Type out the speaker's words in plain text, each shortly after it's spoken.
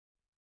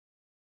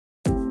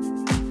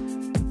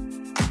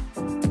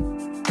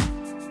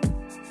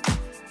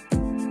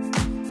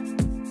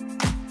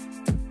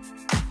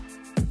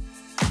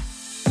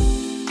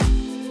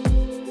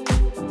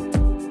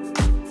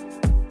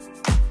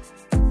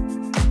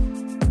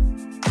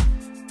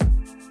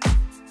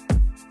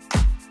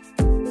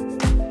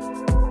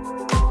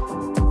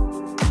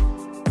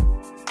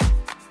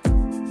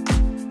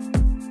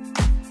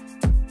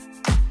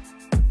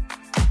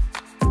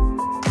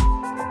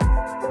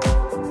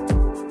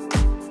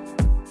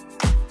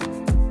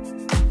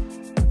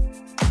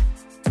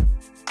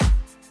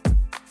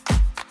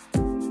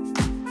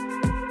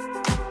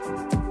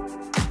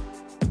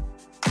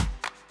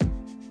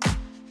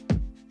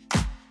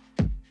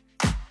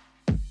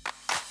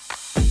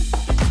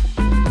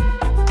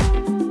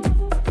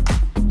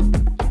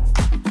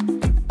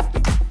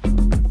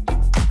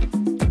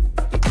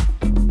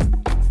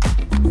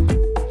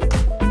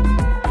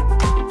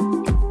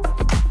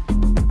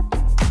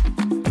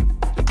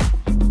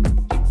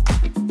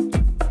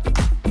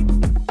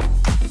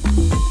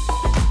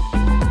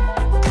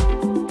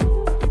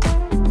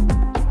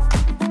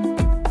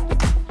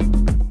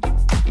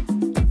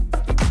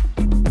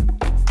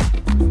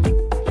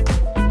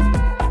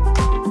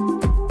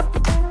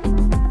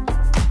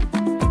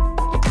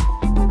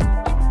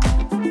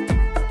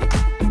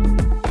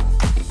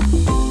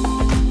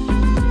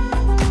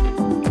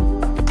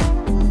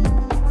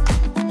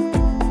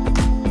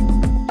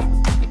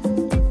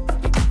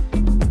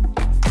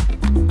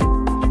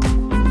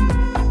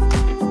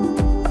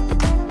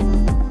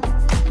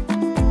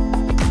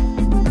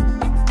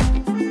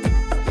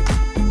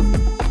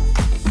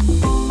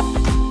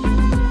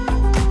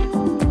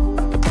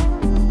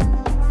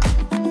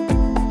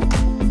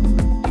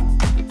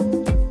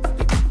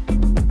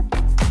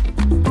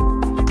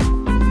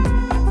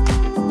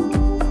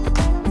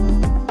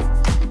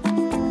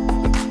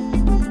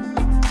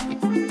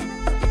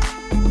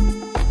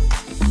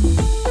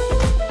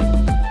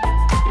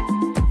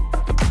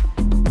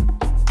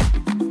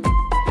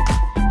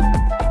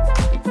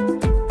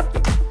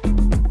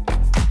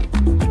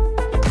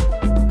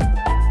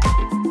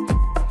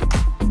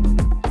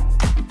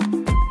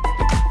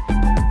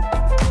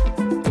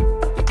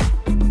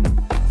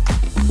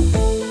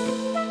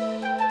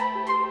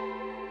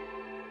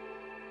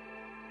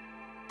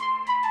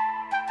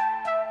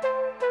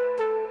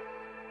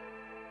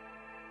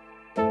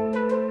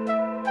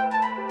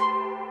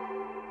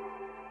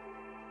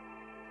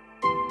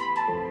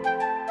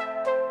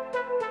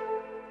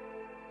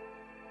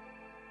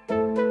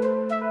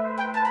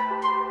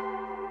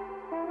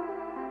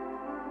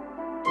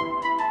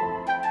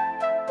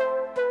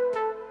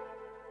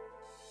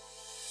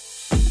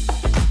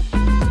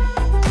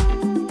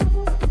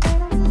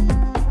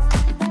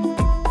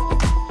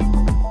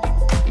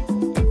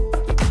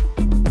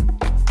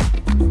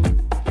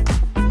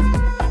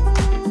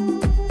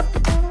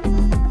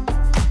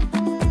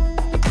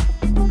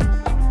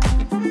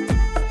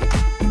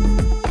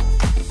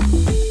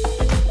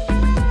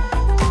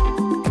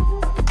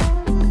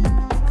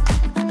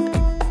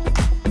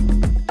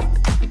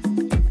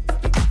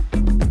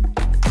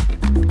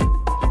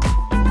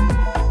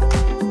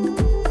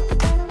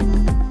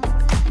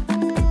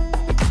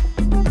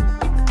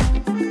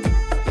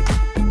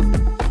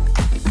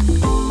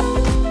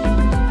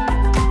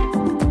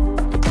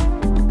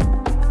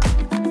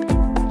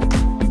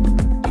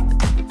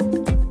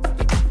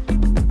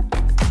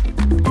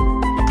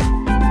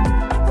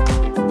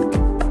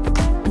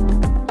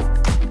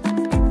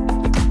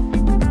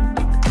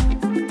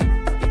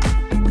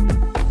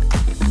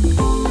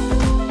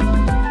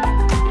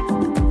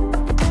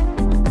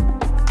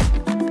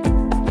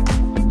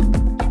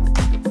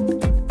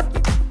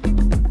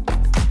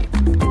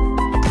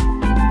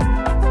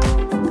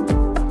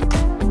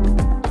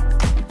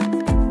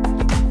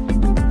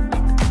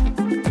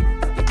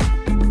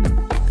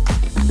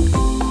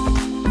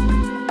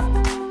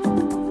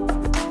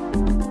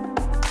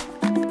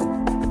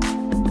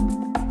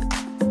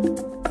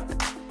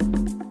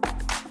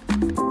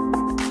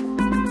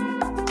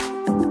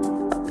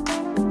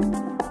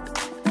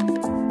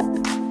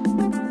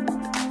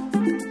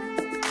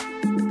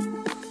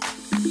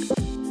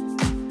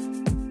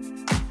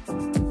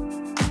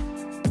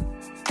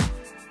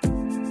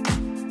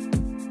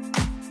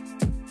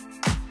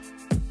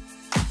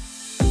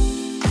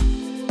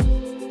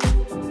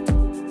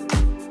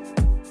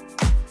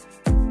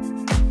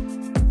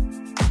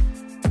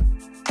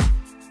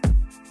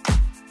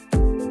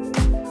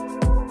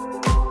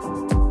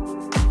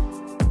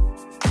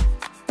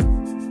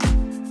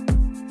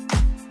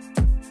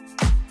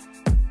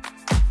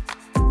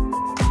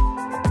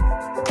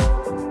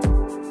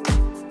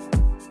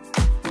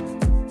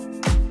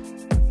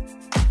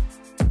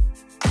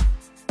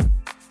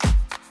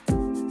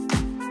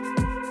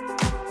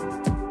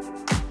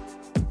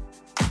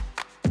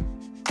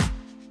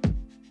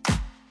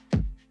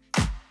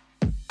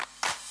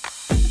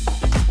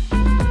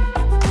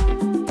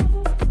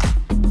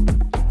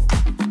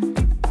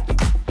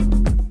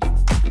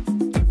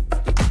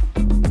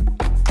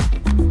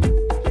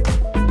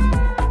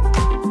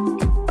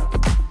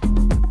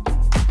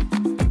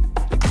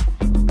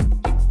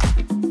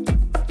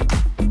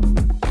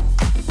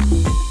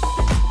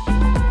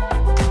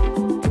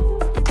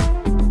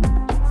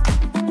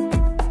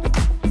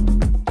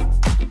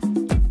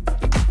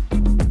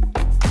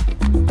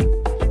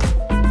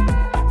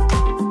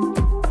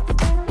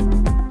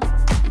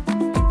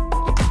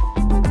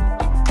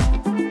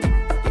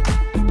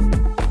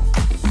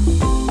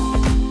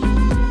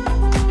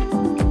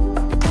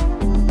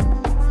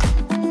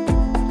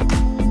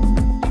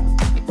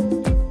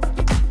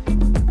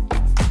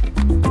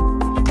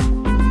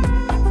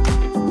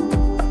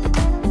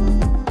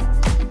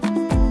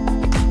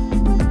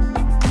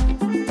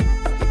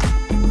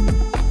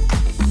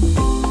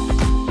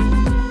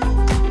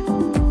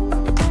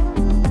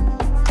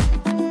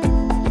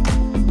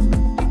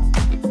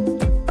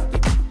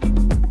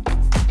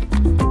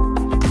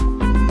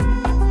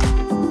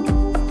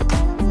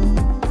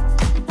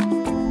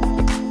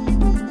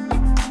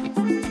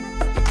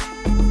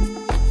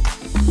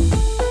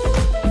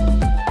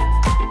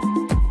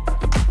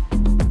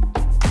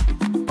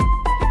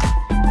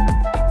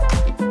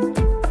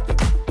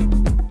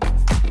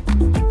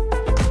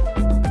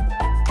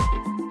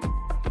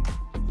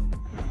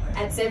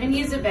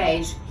of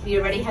age, he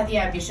already had the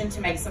ambition to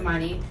make some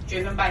money,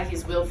 driven by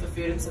his will for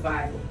food and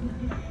survival.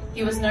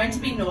 He was known to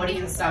be naughty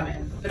and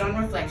stubborn, but on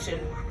reflection,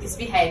 this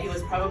behaviour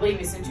was probably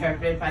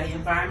misinterpreted by the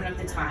environment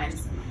of the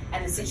times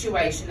and the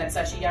situation that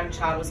such a young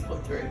child was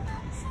put through.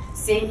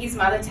 Seeing his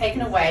mother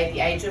taken away at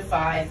the age of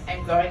 5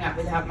 and growing up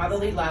without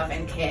motherly love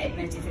and care in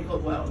a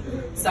difficult world,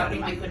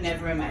 something we could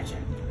never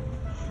imagine.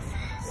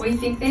 We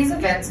think these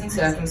events and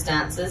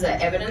circumstances are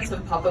evidence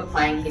of Papa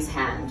playing his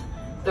hand,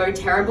 though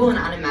terrible and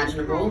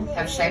unimaginable,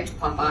 have shaped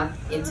Papa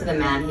into the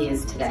man he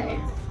is today.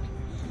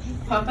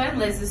 Papa and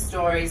Les's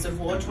stories of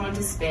war-torn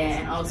despair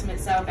and ultimate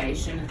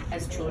salvation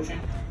as children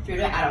through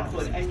to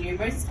adulthood are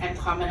numerous and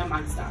common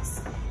amongst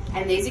us,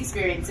 and these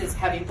experiences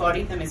have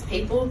embodied them as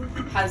people,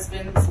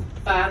 husbands,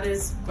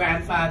 fathers,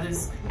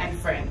 grandfathers, and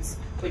friends,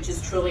 which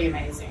is truly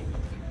amazing.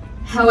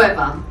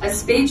 However, a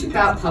speech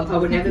about Papa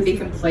would never be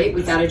complete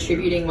without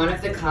attributing one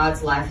of the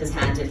cards life has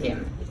handed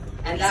him,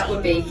 and that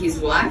would be his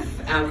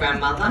wife, our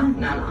grandmother,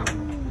 Nana.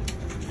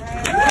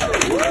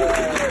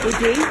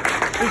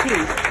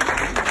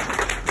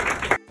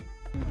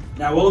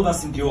 Now, all of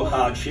us endure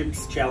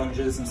hardships,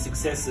 challenges and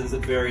successes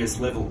at various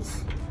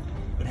levels.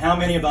 But how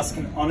many of us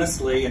can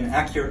honestly and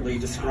accurately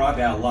describe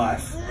our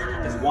life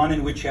as one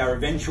in which our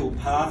eventual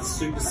path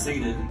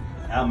superseded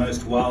our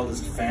most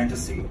wildest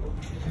fantasy?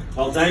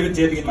 While David,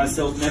 Debbie and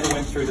myself never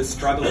went through the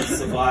struggle of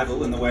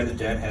survival in the way that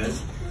Dad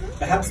has,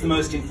 perhaps the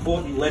most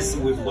important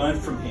lesson we've learned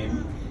from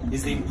him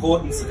is the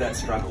importance of that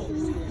struggle,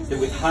 that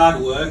with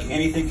hard work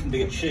anything can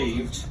be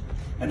achieved,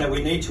 and that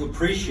we need to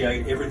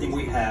appreciate everything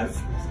we have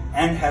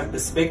and have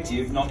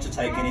perspective not to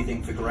take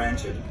anything for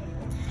granted.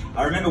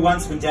 I remember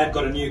once when Dad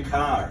got a new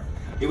car.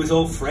 It was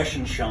all fresh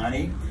and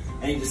shiny,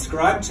 and he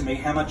described to me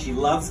how much he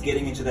loves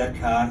getting into that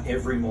car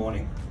every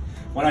morning.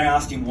 When I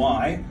asked him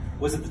why,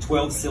 was it the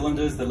 12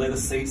 cylinders, the leather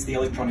seats, the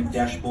electronic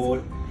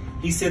dashboard?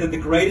 He said that the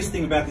greatest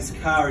thing about this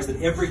car is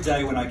that every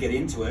day when I get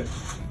into it,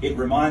 it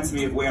reminds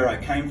me of where I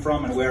came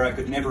from and where I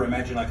could never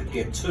imagine I could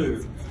get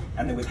to,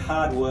 and that with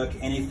hard work,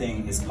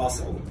 anything is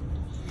possible.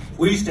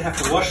 We used to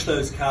have to wash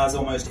those cars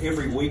almost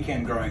every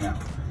weekend growing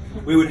up.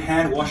 We would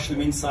hand wash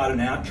them inside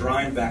and out,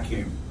 dry and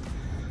vacuum.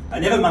 I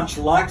never much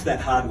liked that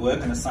hard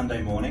work on a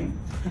Sunday morning,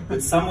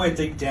 but somewhere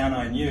deep down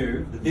I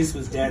knew that this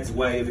was Dad's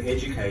way of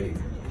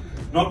educating.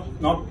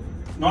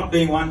 Not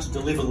being one to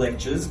deliver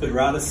lectures, but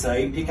rather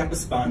say, pick up a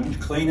sponge,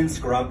 clean and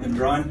scrub and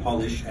dry and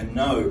polish, and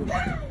know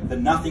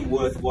that nothing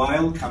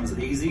worthwhile comes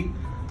easy.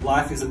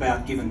 Life is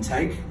about give and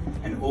take,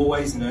 and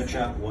always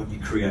nurture what you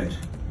create.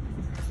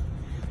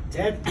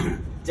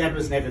 Dad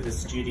was never that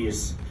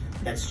studious,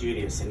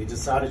 and he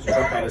decided to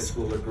drop out of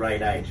school at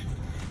grade 8.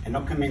 And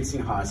not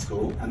commencing high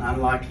school, and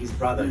unlike his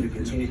brother who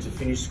continued to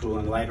finish school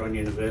and later on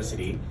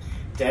university,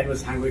 Dad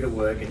was hungry to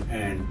work and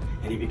earn,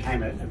 and he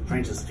became an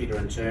apprentice fitter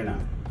and turner.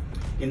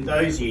 In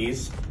those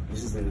years,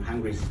 this is in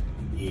Hungary's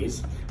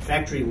years,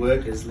 factory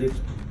workers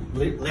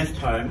left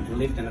home and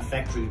lived in a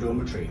factory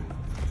dormitory.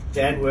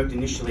 Dad worked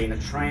initially in a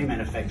train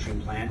manufacturing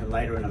plant and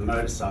later in a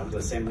motorcycle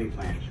assembly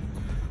plant.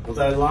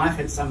 Although life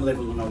had some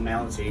level of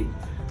normality,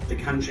 the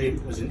country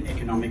was in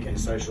economic and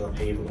social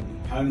upheaval.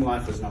 Home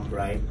life was not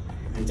great,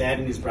 and Dad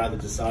and his brother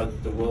decided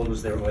that the world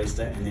was their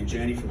oyster, and their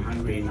journey from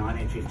Hungary in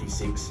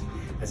 1956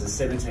 as a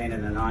 17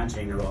 and a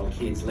 19-year-old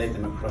kids led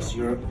them across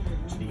Europe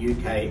to the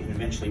UK and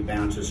eventually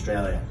bound to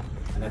Australia.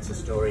 And that's a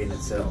story in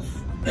itself.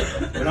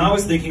 When I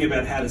was thinking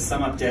about how to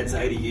sum up Dad's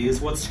 80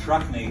 years, what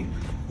struck me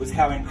was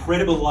how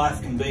incredible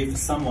life can be for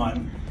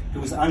someone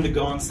who has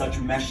undergone such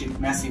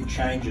massive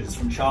changes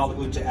from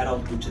childhood to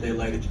adulthood to their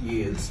later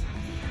years.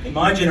 In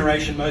my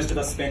generation, most of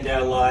us spend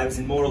our lives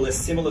in more or less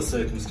similar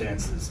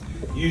circumstances,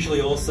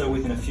 usually also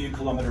within a few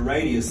kilometre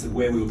radius of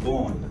where we were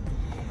born.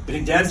 But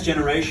in Dad's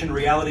generation,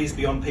 realities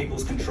beyond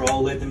people's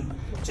control led them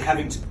to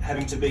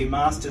having to be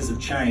masters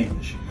of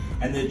change,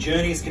 and their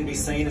journeys can be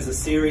seen as a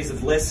series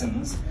of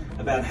lessons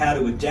about how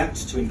to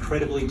adapt to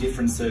incredibly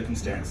different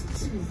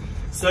circumstances.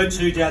 So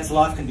too, Dad's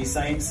life can be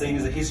seen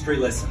as a history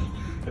lesson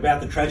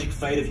about the tragic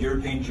fate of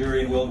European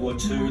Jewry in World War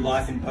II,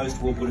 life in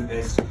post-war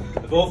Budapest,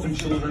 of orphan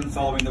children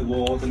following the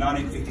war, the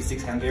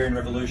 1956 Hungarian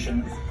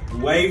Revolution,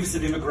 waves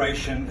of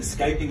immigration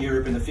escaping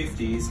Europe in the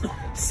 50s,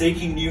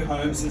 seeking new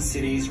homes and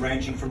cities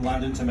ranging from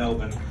London to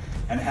Melbourne,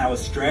 and how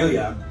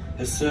Australia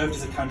has served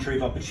as a country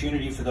of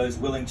opportunity for those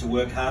willing to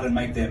work hard and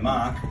make their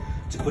mark,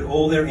 to put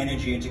all their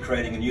energy into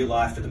creating a new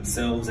life for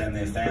themselves and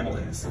their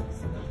families.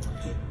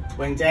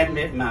 When Dad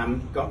met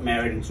Mum, got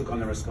married and took on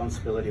the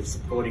responsibility of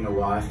supporting a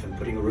wife and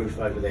putting a roof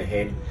over their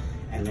head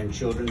and then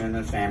children and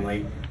a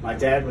family, my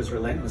dad was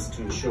relentless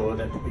to ensure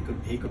that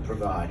he could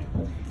provide.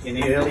 In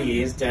the early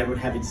years, Dad would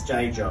have his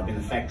day job in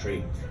the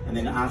factory and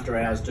then after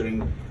hours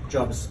doing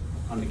jobs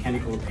on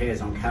mechanical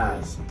repairs on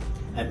cars.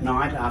 At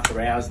night, after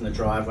hours in the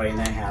driveway in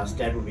their house,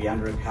 Dad would be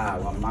under a car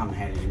while Mum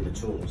handed him the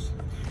tools.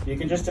 You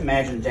can just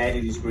imagine Dad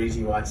in his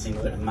greasy white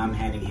singlet and Mum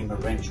handing him a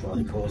wrench while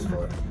he calls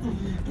for it.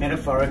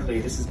 Metaphorically,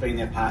 this has been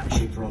their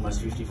partnership for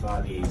almost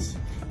 55 years.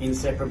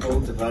 Inseparable,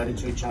 devoted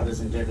to each other's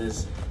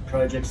endeavours,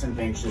 projects and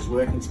ventures,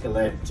 working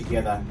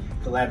together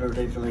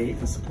collaboratively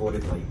and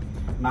supportively.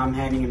 Mum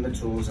handing him the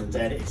tools and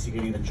Dad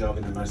executing the job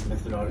in the most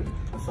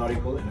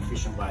methodical and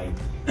efficient way.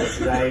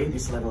 Today,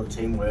 this level of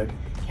teamwork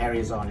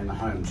carries on in the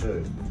home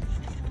too.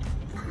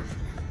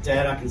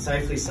 Dad, I can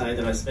safely say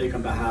that I speak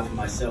on behalf of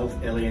myself,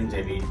 Ellie and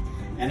Debbie,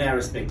 and our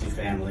respective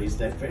families,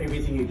 that for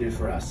everything you do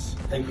for us,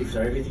 thank you for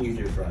everything you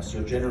do for us,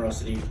 your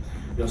generosity,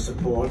 your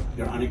support,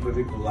 your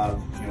unequivocal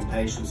love, your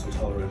patience and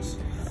tolerance,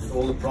 with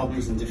all the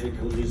problems and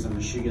difficulties and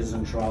the sugars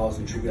and trials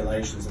and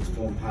tribulations that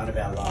form part of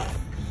our life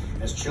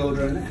as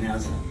children and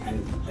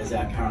as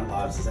our current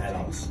lives as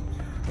adults.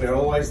 We're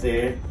always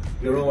there,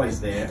 you're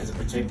always there as a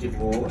protective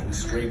wall and a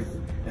strength,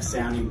 a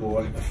sounding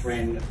board, a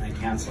friend and a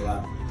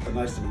counsellor, but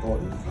most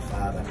important, a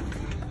father.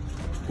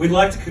 We'd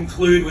like to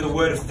conclude with a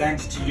word of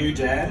thanks to you,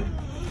 Dad,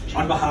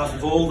 on behalf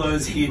of all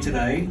those here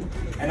today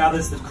and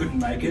others that couldn't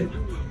make it,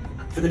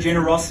 for the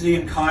generosity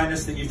and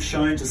kindness that you've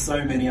shown to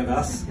so many of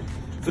us,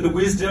 for the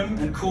wisdom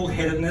and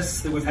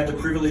cool-headedness that we've had the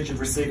privilege of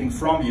receiving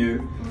from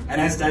you,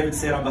 and as David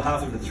said, on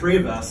behalf of the three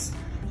of us,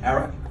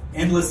 our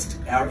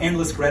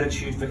endless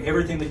gratitude for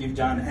everything that you've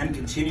done and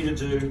continue to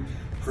do,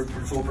 for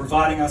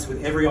providing us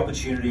with every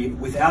opportunity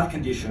without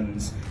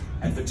conditions,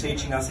 and for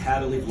teaching us how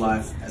to live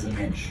life as a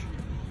mensch.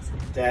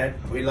 Dad,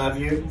 we love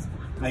you.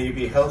 May you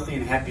be healthy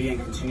and happy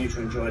and continue to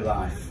enjoy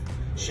life,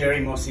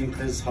 sharing more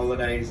Simchas,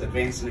 holidays,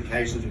 events and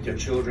occasions with your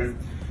children,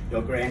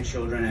 your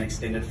grandchildren and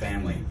extended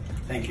family.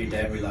 Thank you,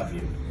 Dad, we love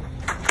you.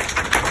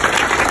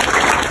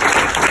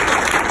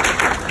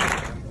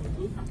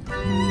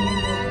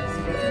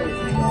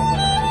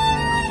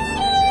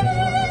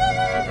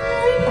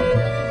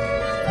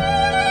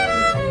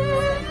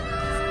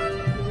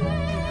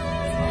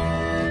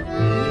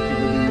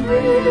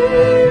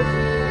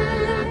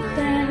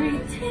 Fairy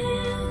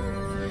tales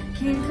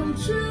can come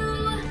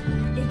true.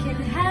 It can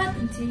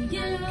happen to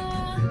you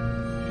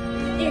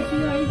if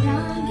you're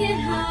young at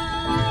heart.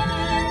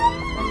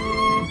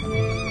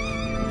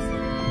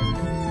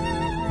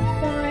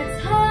 For it's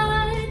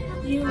hard,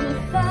 you will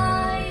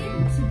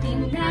find, to be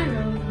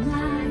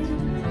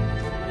narrow-minded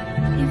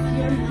if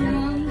you're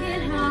young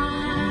at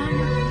heart.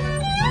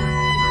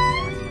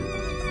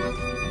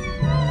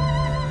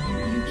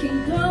 You can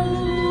go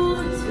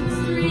to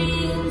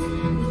extremes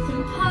with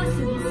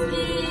impossible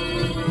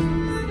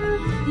schemes.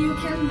 You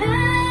can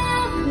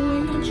laugh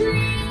when your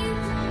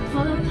dreams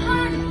fall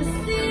apart at the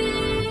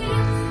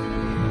seams.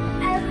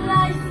 And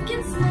life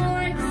gets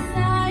more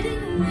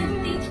exciting with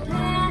each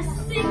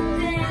passing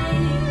day.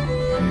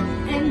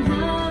 And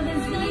love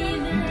is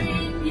either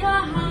in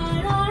your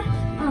heart or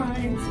on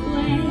its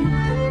way.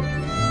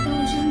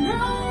 Don't you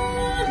know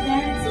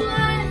that it's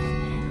worth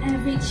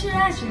every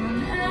treasure on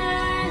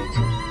earth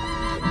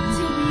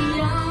to be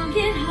young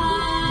at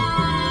heart?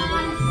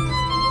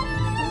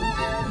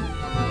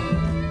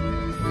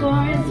 For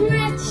as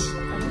rich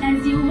as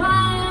you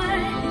are,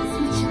 it's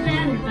much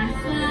better by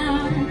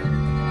far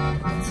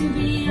to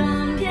be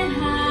young at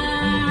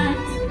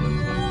heart.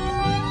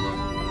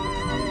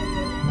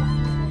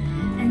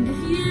 And if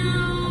you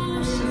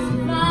shall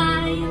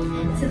survive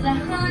till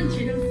 105,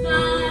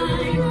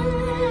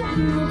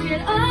 look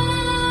at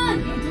all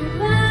you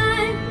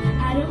derive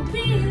out of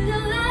being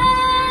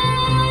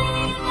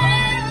alive.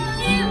 And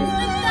here's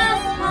the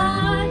best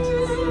part,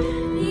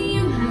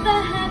 you have a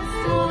head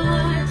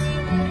start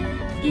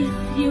if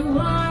you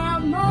are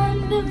among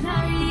the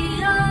very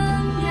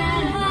young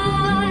at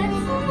heart.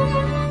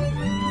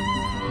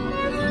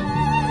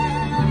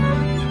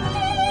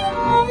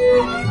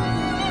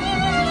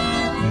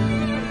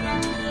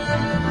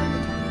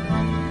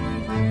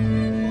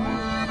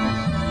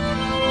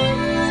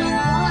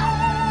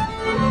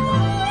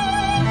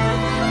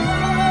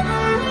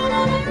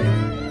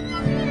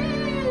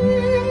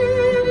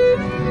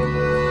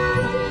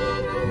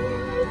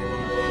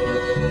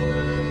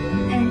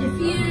 And if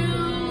you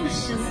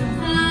shall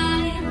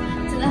survive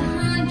till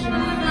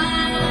 105,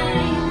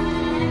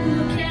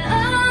 look at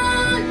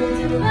all you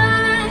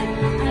derive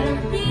out of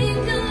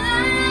being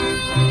alive.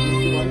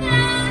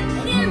 And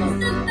here's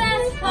the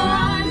best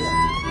part,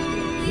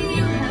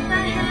 you have a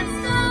head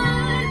start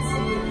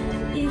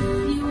if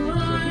you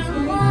are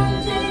among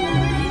the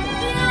very young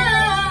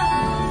at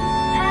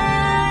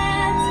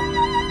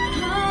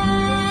heart.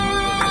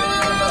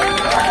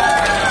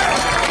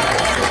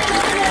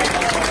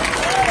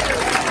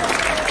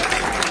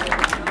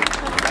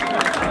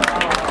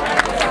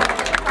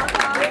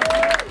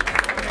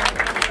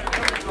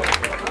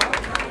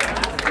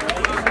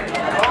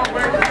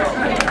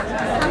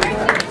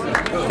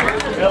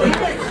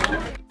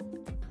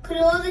 Could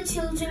all the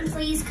children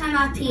please come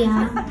up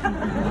here?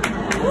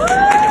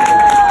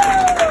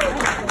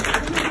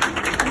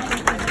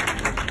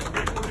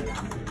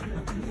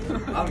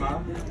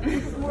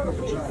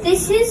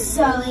 This is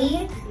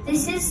Zoe,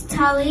 this is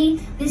Tully,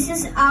 this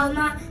is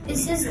Alma,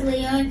 this is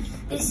Leo,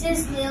 this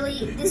is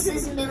Lily, this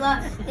is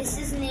Miller, this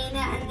is Nina,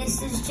 and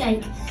this is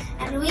Jake.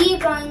 And we are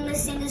going to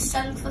sing a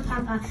song for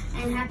Papa.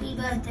 And happy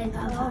birthday,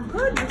 Papa. Oh,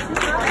 good.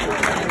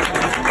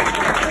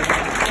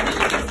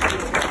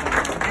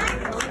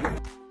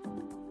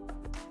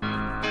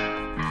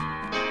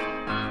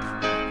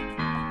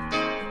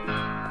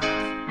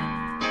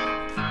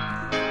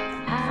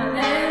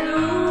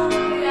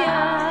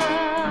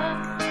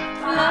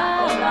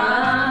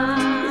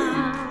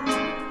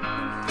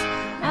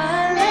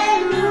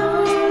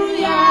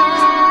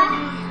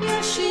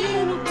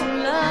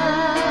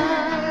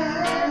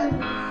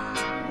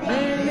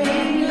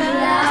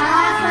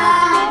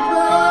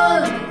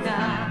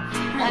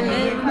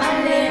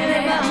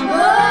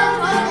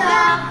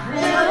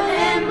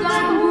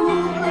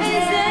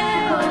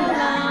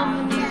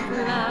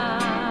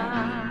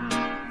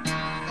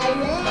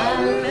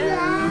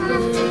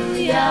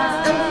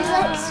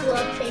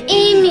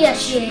 אם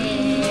ישיר